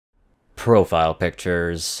Profile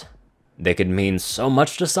pictures. They could mean so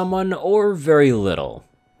much to someone or very little,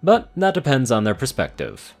 but that depends on their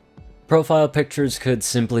perspective. Profile pictures could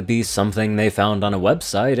simply be something they found on a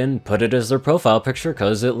website and put it as their profile picture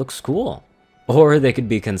because it looks cool. Or they could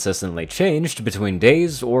be consistently changed between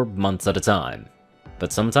days or months at a time.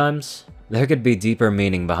 But sometimes, there could be deeper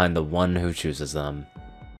meaning behind the one who chooses them.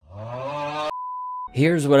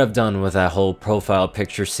 Here's what I've done with that whole profile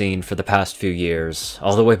picture scene for the past few years,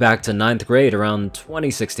 all the way back to 9th grade around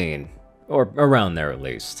 2016. Or around there at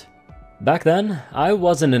least. Back then, I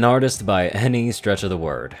wasn't an artist by any stretch of the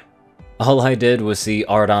word. All I did was see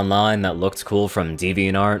art online that looked cool from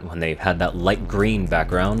DeviantArt when they had that light green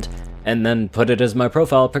background, and then put it as my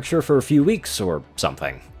profile picture for a few weeks or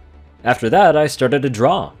something. After that, I started to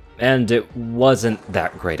draw, and it wasn't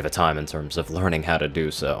that great of a time in terms of learning how to do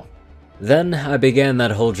so. Then I began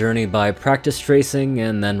that whole journey by practice tracing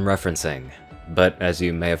and then referencing. But as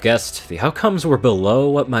you may have guessed, the outcomes were below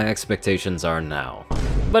what my expectations are now.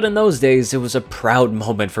 But in those days, it was a proud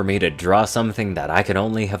moment for me to draw something that I could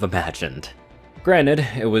only have imagined. Granted,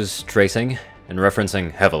 it was tracing and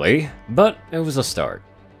referencing heavily, but it was a start.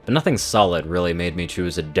 But nothing solid really made me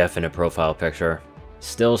choose a definite profile picture.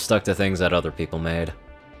 Still stuck to things that other people made.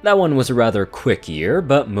 That one was a rather quick year,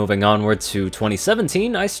 but moving onward to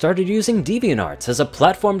 2017, I started using DeviantArt as a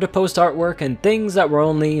platform to post artwork and things that were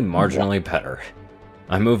only marginally better.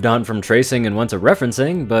 I moved on from tracing and went to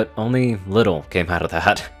referencing, but only little came out of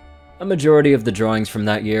that. A majority of the drawings from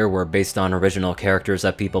that year were based on original characters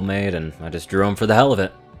that people made, and I just drew them for the hell of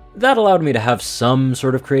it. That allowed me to have some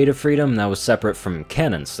sort of creative freedom that was separate from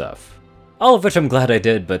canon stuff. All of which I'm glad I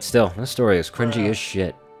did, but still, this story is cringy as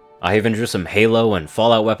shit. I even drew some Halo and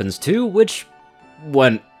Fallout weapons too, which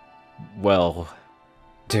went, well,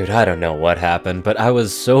 dude, I don't know what happened, but I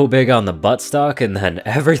was so big on the buttstock and then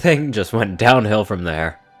everything just went downhill from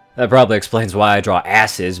there. That probably explains why I draw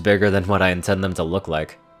asses bigger than what I intend them to look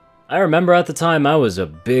like. I remember at the time I was a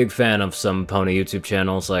big fan of some pony YouTube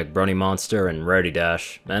channels like Brony Monster and Rarity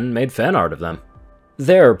Dash, and made fan art of them.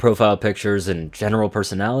 Their profile pictures and general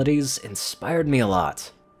personalities inspired me a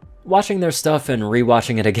lot. Watching their stuff and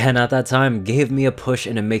rewatching it again at that time gave me a push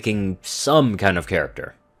into making some kind of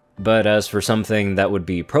character. But as for something that would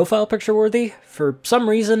be profile picture worthy, for some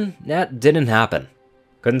reason, that didn't happen.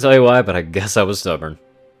 Couldn't tell you why, but I guess I was stubborn.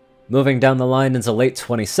 Moving down the line into late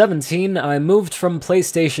 2017, I moved from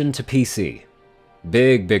PlayStation to PC.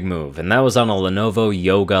 Big move, and that was on a Lenovo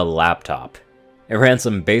Yoga laptop. It ran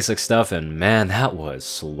some basic stuff and man, that was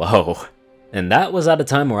slow. And that was at a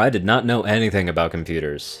time where I did not know anything about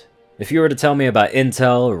computers. If you were to tell me about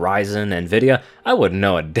Intel, Ryzen, Nvidia, I wouldn't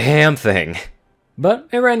know a damn thing. But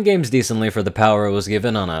it ran games decently for the power it was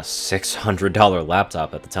given on a $600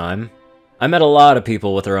 laptop at the time. I met a lot of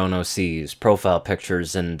people with their own OCs, profile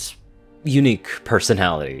pictures, and unique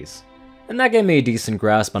personalities. And that gave me a decent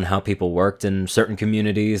grasp on how people worked in certain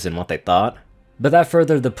communities and what they thought. But that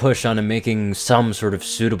furthered the push on making some sort of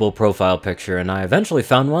suitable profile picture, and I eventually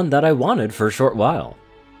found one that I wanted for a short while.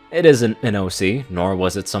 It isn't an OC, nor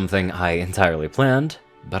was it something I entirely planned,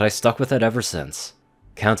 but I stuck with it ever since.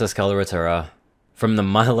 Countess Coloratura. From the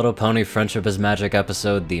My Little Pony Friendship is Magic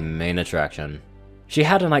episode, the main attraction. She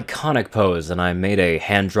had an iconic pose, and I made a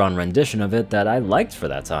hand-drawn rendition of it that I liked for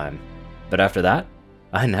that time. But after that,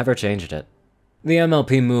 I never changed it. The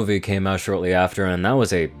MLP movie came out shortly after, and that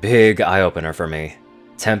was a big eye-opener for me.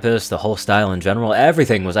 Tempest, the whole style in general,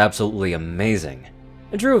 everything was absolutely amazing.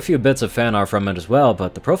 I drew a few bits of fan art from it as well,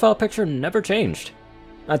 but the profile picture never changed.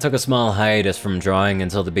 I took a small hiatus from drawing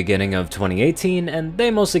until the beginning of 2018, and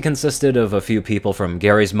they mostly consisted of a few people from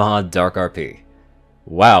Gary's Mod Dark RP.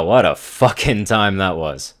 Wow, what a fucking time that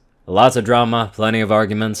was. Lots of drama, plenty of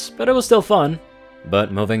arguments, but it was still fun.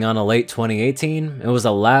 But moving on to late 2018, it was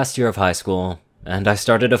the last year of high school, and I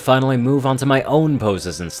started to finally move on to my own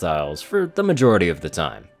poses and styles for the majority of the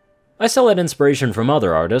time. I still had inspiration from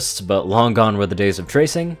other artists, but long gone were the days of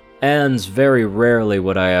tracing, and very rarely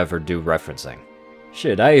would I ever do referencing.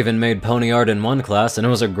 Shit, I even made pony art in one class and it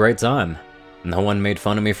was a great time. No one made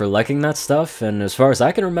fun of me for liking that stuff, and as far as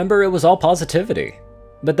I can remember, it was all positivity.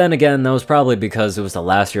 But then again, that was probably because it was the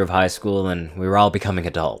last year of high school and we were all becoming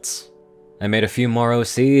adults. I made a few more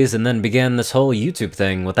OCs and then began this whole YouTube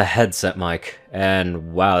thing with a headset mic,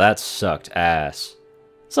 and wow, that sucked ass.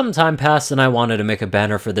 Some time passed and I wanted to make a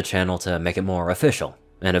banner for the channel to make it more official,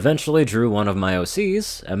 and eventually drew one of my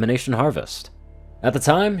OCs, Emanation Harvest. At the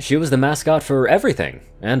time, she was the mascot for everything,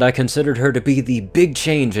 and I considered her to be the big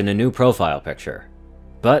change in a new profile picture.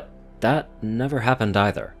 But that never happened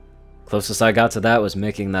either. Closest I got to that was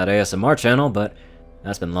making that ASMR channel, but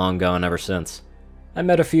that's been long gone ever since. I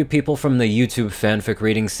met a few people from the YouTube fanfic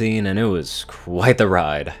reading scene, and it was quite the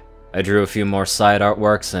ride. I drew a few more side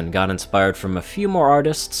artworks and got inspired from a few more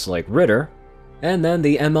artists like Ritter, and then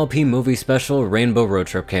the MLP movie special Rainbow Road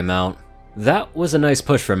Trip came out. That was a nice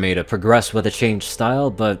push for me to progress with a changed style,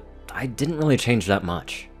 but I didn't really change that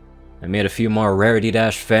much. I made a few more Rarity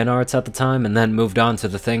Dash fan arts at the time, and then moved on to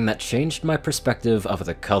the thing that changed my perspective of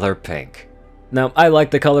the color pink. Now, I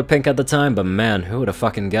liked the color pink at the time, but man, who would have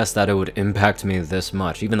fucking guessed that it would impact me this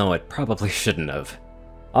much, even though it probably shouldn't have.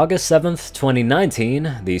 August 7th,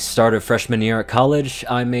 2019, the start of freshman year at college,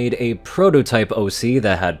 I made a prototype OC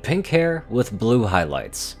that had pink hair with blue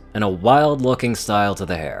highlights, and a wild-looking style to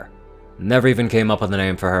the hair. Never even came up with a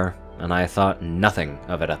name for her, and I thought nothing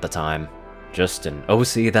of it at the time. Just an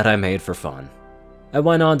OC that I made for fun. I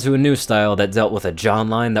went on to a new style that dealt with a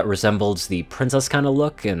jawline that resembled the princess kind of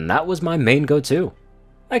look, and that was my main go-to.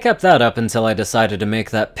 I kept that up until I decided to make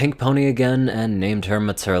that pink pony again and named her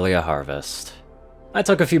Materilia Harvest. I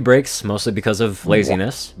took a few breaks, mostly because of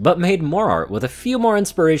laziness, but made more art with a few more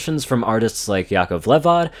inspirations from artists like Yakov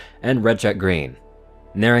Levad and Red Jet Green.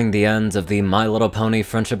 Nearing the end of the My Little Pony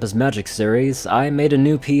Friendship is Magic series, I made a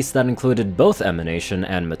new piece that included both Emanation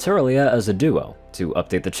and Materilia as a duo, to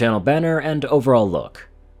update the channel banner and overall look.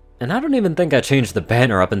 And I don't even think I changed the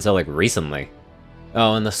banner up until like recently.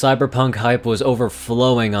 Oh, and the cyberpunk hype was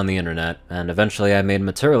overflowing on the internet, and eventually I made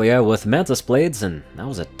Materilia with Mantis Blades, and that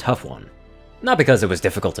was a tough one. Not because it was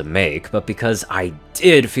difficult to make, but because I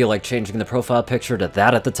did feel like changing the profile picture to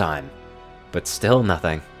that at the time. But still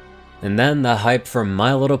nothing. And then the hype for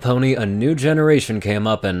My Little Pony A New Generation came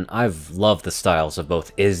up, and I've loved the styles of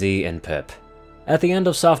both Izzy and Pip. At the end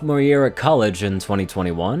of sophomore year at college in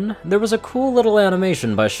 2021, there was a cool little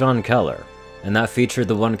animation by Sean Keller, and that featured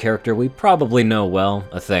the one character we probably know well,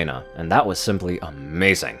 Athena, and that was simply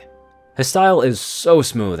amazing. His style is so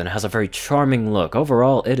smooth and has a very charming look.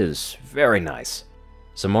 Overall, it is very nice.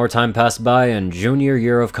 Some more time passed by and junior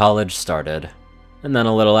year of college started. And then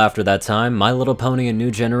a little after that time, My Little Pony A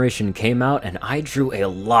New Generation came out, and I drew a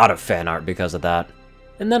lot of fan art because of that.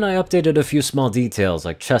 And then I updated a few small details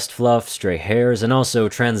like chest fluff, stray hairs, and also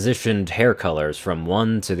transitioned hair colors from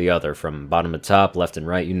one to the other, from bottom to top, left and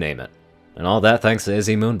right, you name it. And all that thanks to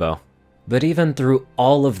Izzy Moonbow. But even through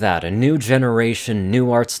all of that, a new generation,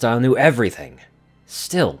 new art style, new everything,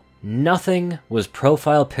 still, nothing was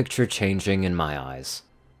profile picture changing in my eyes.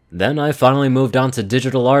 Then I finally moved on to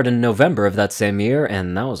digital art in November of that same year,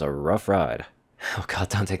 and that was a rough ride. Oh god,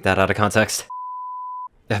 don't take that out of context.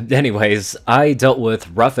 Anyways, I dealt with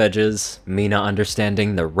rough edges, me not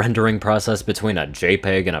understanding the rendering process between a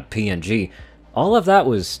JPEG and a PNG. All of that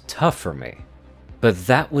was tough for me. But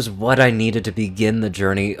that was what I needed to begin the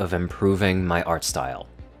journey of improving my art style.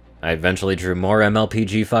 I eventually drew more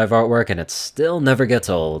MLPG5 artwork, and it still never gets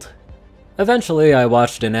old. Eventually, I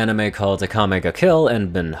watched an anime called Akame ga Kill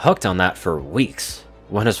and been hooked on that for weeks.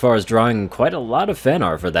 Went as far as drawing quite a lot of fan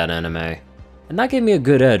art for that anime. And that gave me a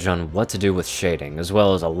good edge on what to do with shading, as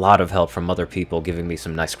well as a lot of help from other people giving me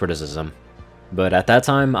some nice criticism. But at that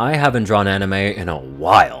time, I haven't drawn anime in a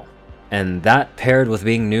while. And that paired with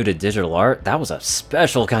being new to digital art, that was a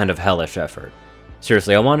special kind of hellish effort.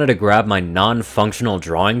 Seriously, I wanted to grab my non-functional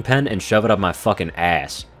drawing pen and shove it up my fucking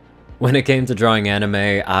ass. When it came to drawing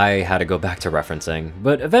anime, I had to go back to referencing,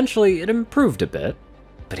 but eventually it improved a bit.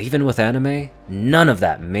 But even with anime, none of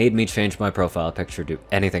that made me change my profile picture to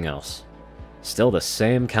anything else. Still the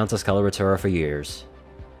same Countess Coloratura for years.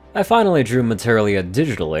 I finally drew Materilia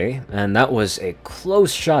digitally, and that was a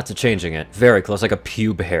close shot to changing it, very close, like a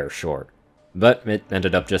pube hair short. But it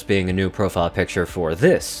ended up just being a new profile picture for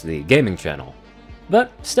this, the gaming channel.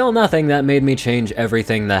 But still nothing that made me change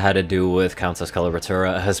everything that had to do with Countess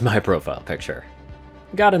Coloratura as my profile picture.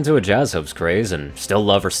 Got into a Jazz Hopes craze and still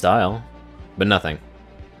love her style, but nothing.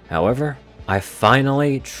 However, I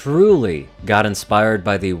finally, truly got inspired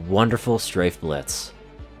by the wonderful Strafe Blitz.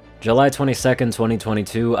 July 22nd,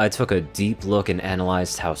 2022, I took a deep look and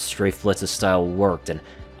analyzed how Strafe Blitz's style worked, and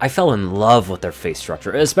I fell in love with their face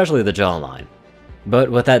structure, especially the jawline.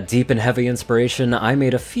 But with that deep and heavy inspiration, I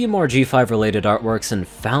made a few more G5 related artworks and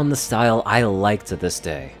found the style I like to this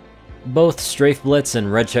day. Both Strafe Blitz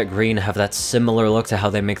and Red Jet Green have that similar look to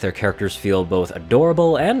how they make their characters feel both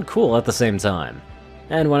adorable and cool at the same time.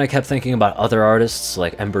 And when I kept thinking about other artists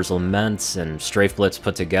like Ember's Lament and Strafe Blitz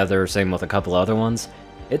put together, same with a couple other ones,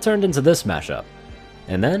 it turned into this mashup.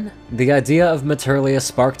 And then, the idea of Materilia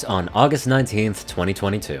sparked on August 19th,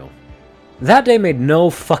 2022. That day made no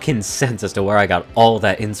fucking sense as to where I got all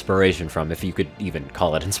that inspiration from, if you could even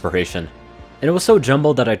call it inspiration. And it was so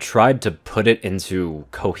jumbled that I tried to put it into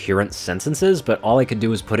coherent sentences, but all I could do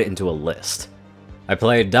was put it into a list. I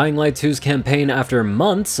played Dying Light 2's campaign after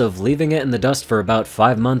months of leaving it in the dust for about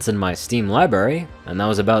 5 months in my Steam library, and that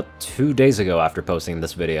was about 2 days ago after posting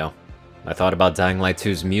this video. I thought about Dying Light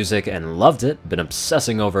 2's music and loved it, been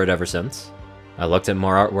obsessing over it ever since. I looked at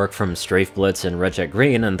more artwork from Strafe Blitz and Red Jet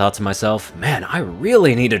Green and thought to myself, man, I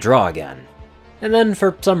really need to draw again. And then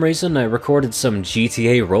for some reason I recorded some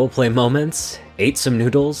GTA roleplay moments, ate some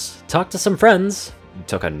noodles, talked to some friends,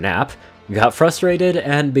 took a nap, got frustrated,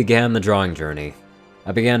 and began the drawing journey.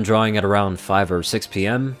 I began drawing at around 5 or 6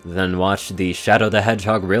 PM, then watched the Shadow the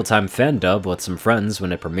Hedgehog real-time fan dub with some friends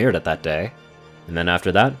when it premiered it that day. And then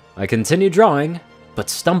after that, I continued drawing, but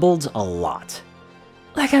stumbled a lot.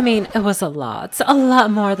 Like, I mean, it was a lot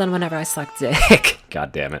more than whenever I sucked dick.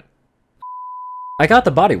 God damn it. I got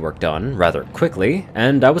the bodywork done rather quickly,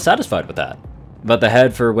 and I was satisfied with that. But the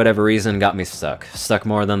head, for whatever reason, got me stuck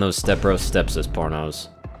more than those Step Bro Stepsis pornos.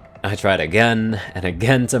 I tried again and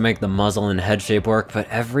again to make the muzzle and head shape work, but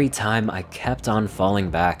every time I kept on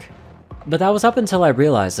falling back. But that was up until I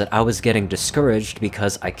realized that I was getting discouraged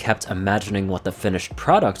because I kept imagining what the finished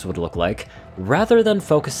product would look like, rather than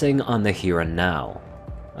focusing on the here and now.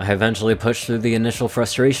 I eventually pushed through the initial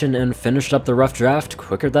frustration and finished up the rough draft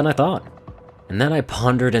quicker than I thought. And then I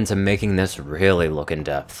pondered into making this really look in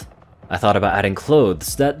depth. I thought about adding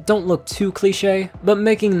clothes that don't look too cliche, but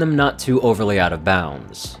making them not too overly out of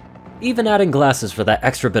bounds. Even adding glasses for that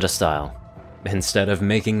extra bit of style. Instead of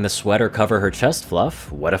making the sweater cover her chest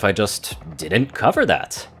fluff, what if I just didn't cover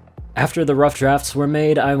that? After the rough drafts were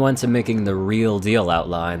made, I went to making the real deal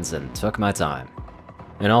outlines and took my time.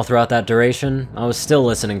 And all throughout that duration, I was still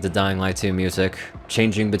listening to Dying Light 2 music,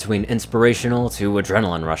 changing between inspirational to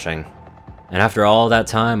adrenaline rushing. And after all that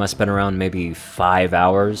time, I spent around maybe 5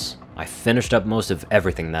 hours, I finished up most of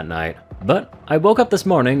everything that night. But I woke up this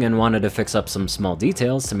morning and wanted to fix up some small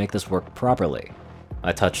details to make this work properly.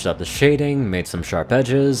 I touched up the shading, made some sharp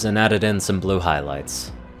edges, and added in some blue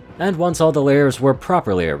highlights. And once all the layers were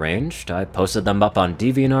properly arranged, I posted them up on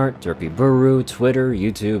DeviantArt, Derpyburu, Twitter,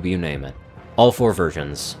 YouTube, you name it. All 4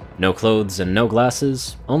 versions. No clothes and no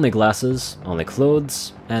glasses, only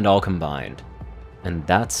clothes, and all combined. And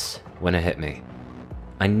that's when it hit me.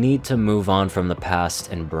 I need to move on from the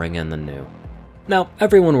past and bring in the new. Now,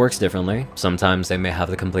 everyone works differently. Sometimes they may have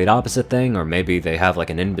the complete opposite thing, or maybe they have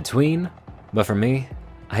like an in-between. But for me,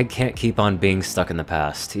 I can't keep on being stuck in the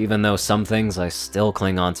past, even though some things I still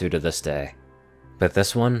cling onto to this day. But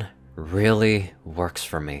this one really works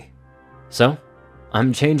for me. So,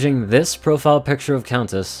 I'm changing this profile picture of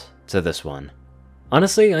Countess to this one.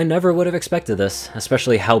 Honestly, I never would have expected this,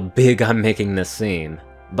 especially how big I'm making this seem.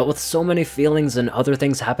 But with so many feelings and other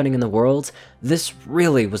things happening in the world, this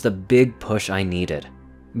really was the big push I needed.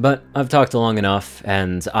 But I've talked long enough,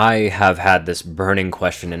 and I have had this burning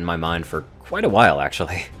question in my mind for quite a while,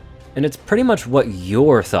 actually. And it's pretty much what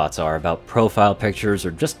your thoughts are about profile pictures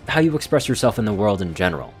or just how you express yourself in the world in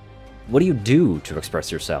general. What do you do to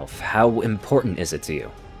express yourself? How important is it to you?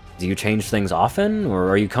 Do you change things often, or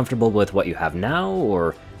are you comfortable with what you have now,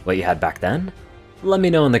 or what you had back then? Let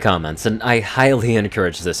me know in the comments, and I highly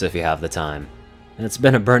encourage this if you have the time. It's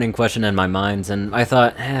been a burning question in my mind, and I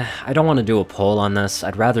thought, I don't want to do a poll on this,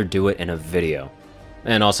 I'd rather do it in a video.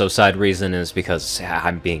 And also, side reason is because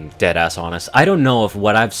I'm being dead-ass honest. I don't know if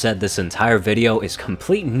what I've said this entire video is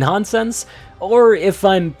complete nonsense, or if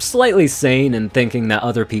I'm slightly sane and thinking that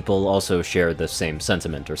other people also share the same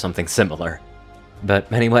sentiment or something similar.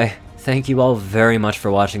 But anyway, thank you all very much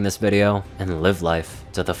for watching this video, and live life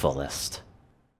to the fullest.